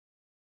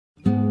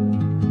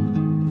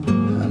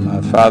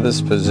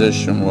father's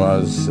position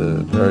was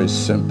very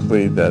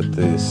simply that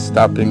the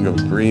stopping of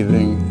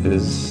breathing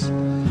is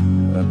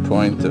a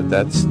point of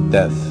that's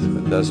death.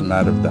 It doesn't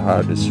matter if the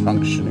heart is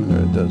functioning or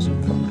it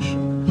doesn't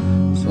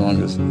function. As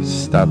long as he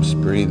stops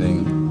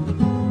breathing.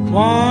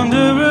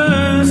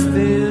 Wanderers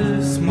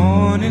this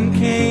morning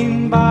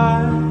came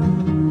by.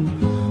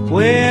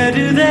 Where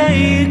do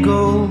they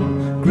go?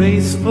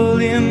 Graceful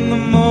in the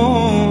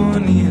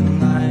morning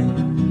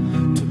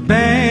light, to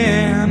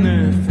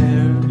banner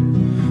fair,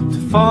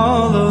 to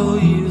follow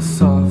you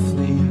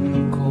softly in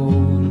the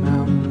cold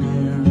mountain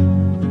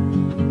air.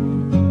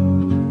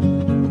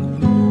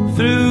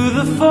 Through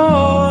the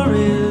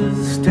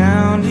forest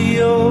down to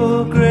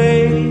your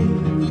grave,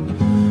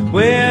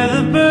 where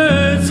the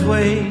birds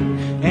wait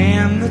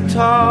and the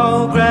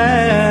tall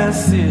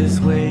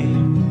grasses wave.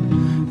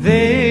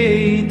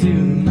 They do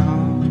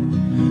not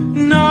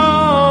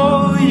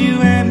know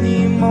you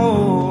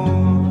anymore.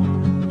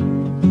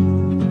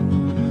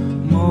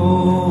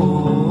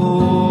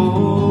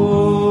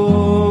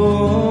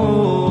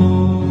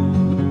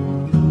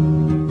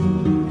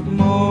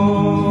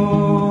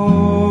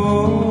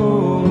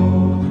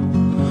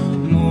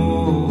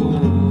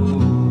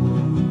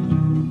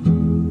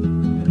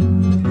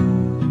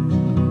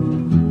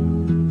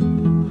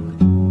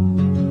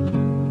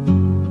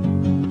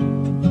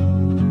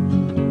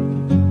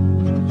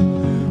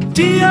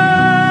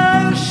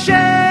 Dear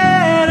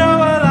shadow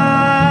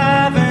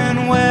alive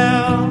and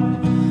well,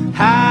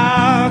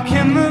 how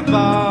can the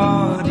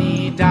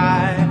body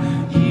die?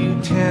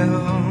 You tell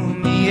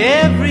me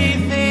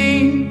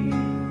everything,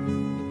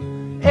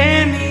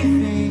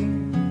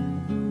 anything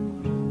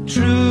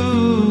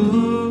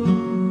true.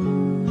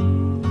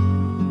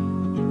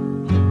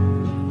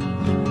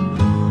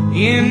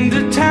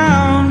 Into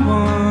town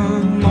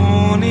one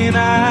morning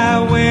I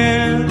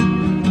went,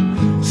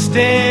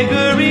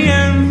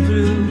 staggering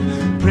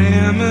through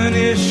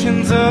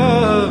premonitions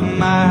of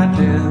my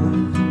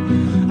death.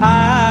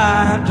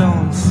 I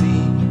don't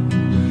see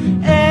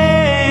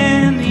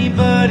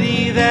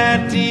anybody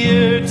that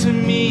dear to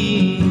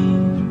me.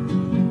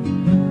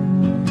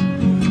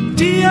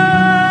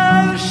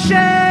 Dear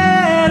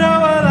shadow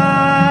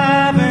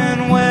alive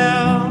and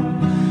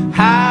well,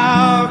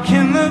 how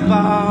can the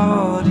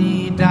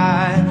body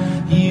die?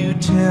 You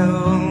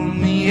tell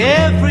me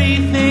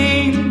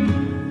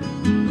everything,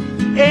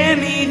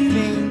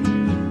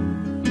 anything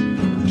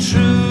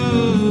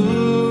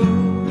true.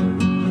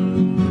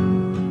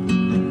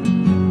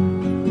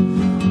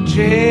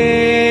 Jesse,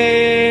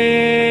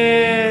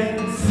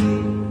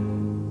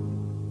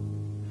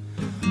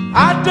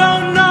 I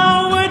don't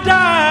know what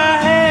I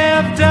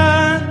have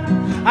done.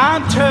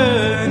 I'm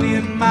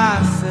turning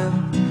myself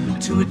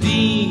to a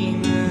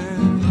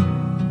demon.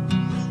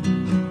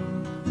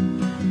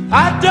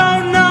 I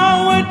don't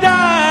know what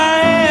I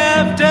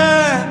have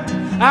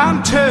done.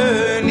 I'm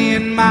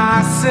turning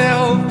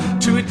myself